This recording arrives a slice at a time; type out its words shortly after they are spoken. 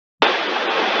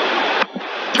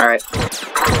Alright.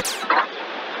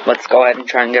 Let's go ahead and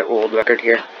try and get world record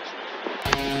here.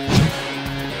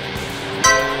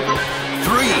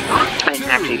 I didn't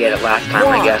actually get it last time,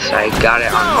 I guess. I got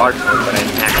it on hard mode, but I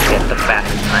didn't actually get the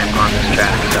fastest time on this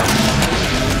track, so.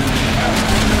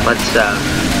 Let's,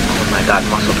 oh my god,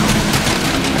 muscle tone.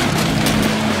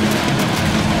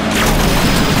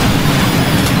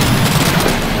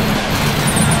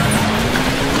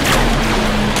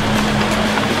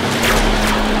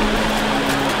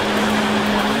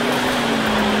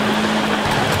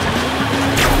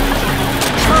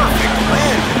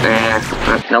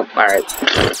 Nope, alright.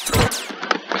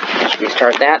 Let's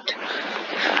restart that.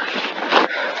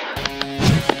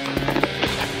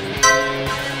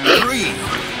 Three,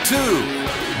 two,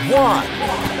 one,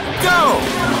 go!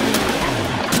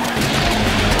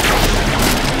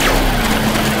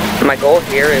 My goal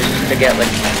here is to get, like,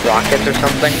 rockets or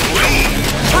something.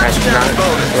 That's not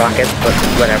rockets, but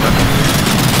whatever.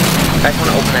 I just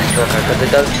want to open that shortcut, because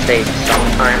it does save some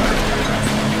time.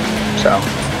 So.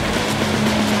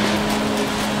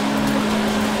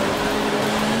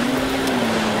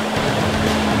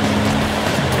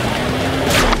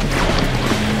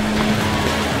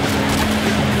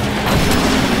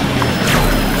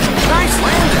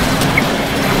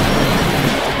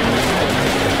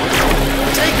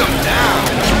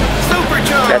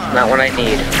 That's not what I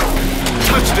need.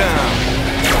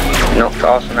 Touchdown. Nope, it's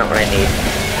also not what I need.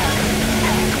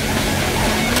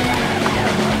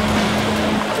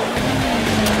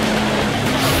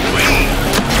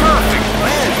 Perfect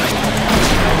landing.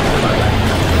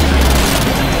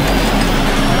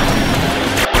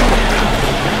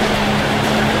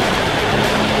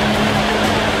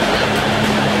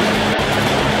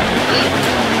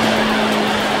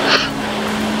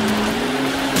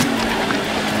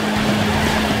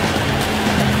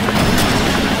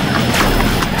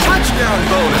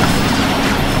 Bonus.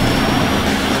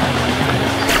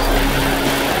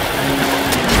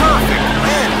 Perfect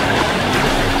win.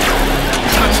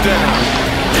 Touchdown.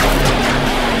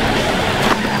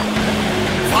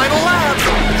 Final lap.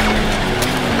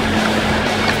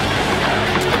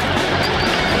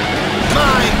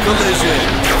 Nine collision.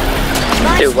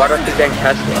 Dude, why don't you get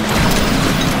Tesla?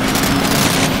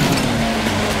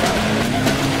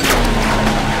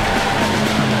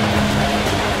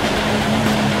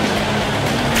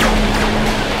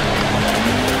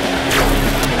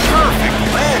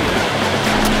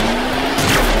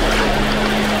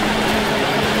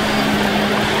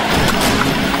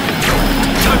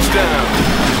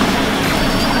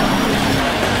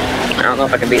 I don't know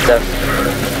if I can beat this.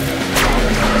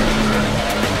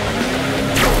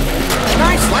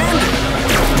 Nice landing.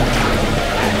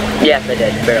 Yes, I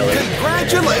did, barely.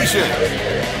 Congratulations.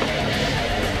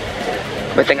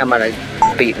 I think I might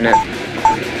have beaten it,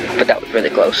 but that was really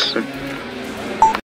close.